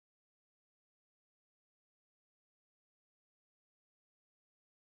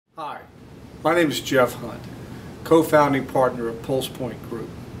Hi, my name is Jeff Hunt, co-founding partner of PulsePoint Group.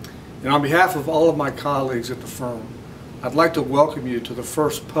 And on behalf of all of my colleagues at the firm, I'd like to welcome you to the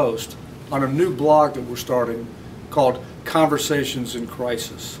first post on a new blog that we're starting called Conversations in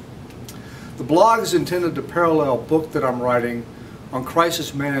Crisis. The blog is intended to parallel a book that I'm writing on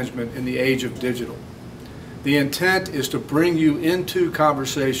crisis management in the age of digital. The intent is to bring you into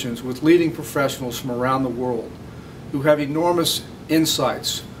conversations with leading professionals from around the world who have enormous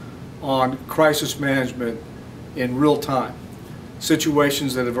insights on crisis management in real time,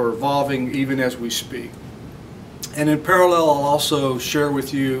 situations that are evolving even as we speak. And in parallel, I'll also share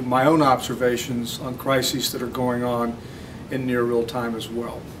with you my own observations on crises that are going on in near real time as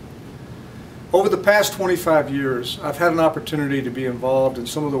well. Over the past 25 years, I've had an opportunity to be involved in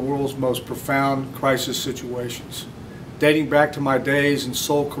some of the world's most profound crisis situations, dating back to my days in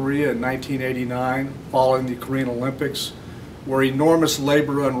Seoul, Korea in 1989, following the Korean Olympics, where enormous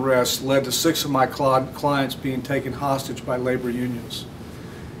labor unrest led to 6 of my clients being taken hostage by labor unions.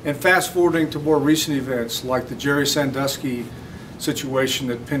 And fast forwarding to more recent events like the Jerry Sandusky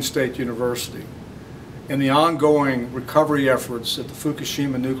situation at Penn State University and the ongoing recovery efforts at the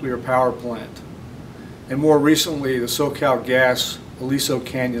Fukushima nuclear power plant, and more recently the SoCalGas Aliso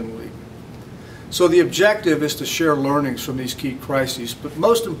Canyon leak. So the objective is to share learnings from these key crises, but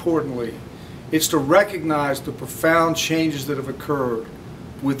most importantly, it's to recognize the profound changes that have occurred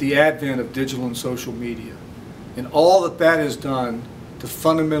with the advent of digital and social media, and all that that has done to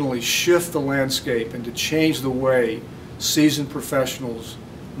fundamentally shift the landscape and to change the way seasoned professionals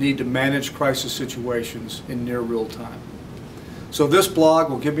need to manage crisis situations in near real time. So this blog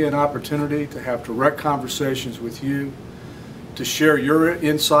will give me an opportunity to have direct conversations with you, to share your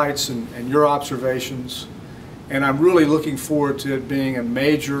insights and your observations, and I'm really looking forward to it being a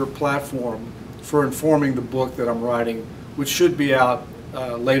major platform for informing the book that I'm writing, which should be out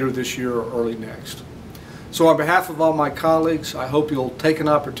later this year or early next. So on behalf of all my colleagues, I hope you'll take an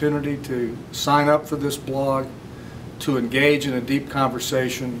opportunity to sign up for this blog, to engage in a deep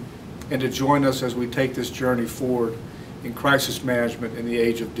conversation, and to join us as we take this journey forward in crisis management in the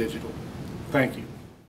age of digital. Thank you.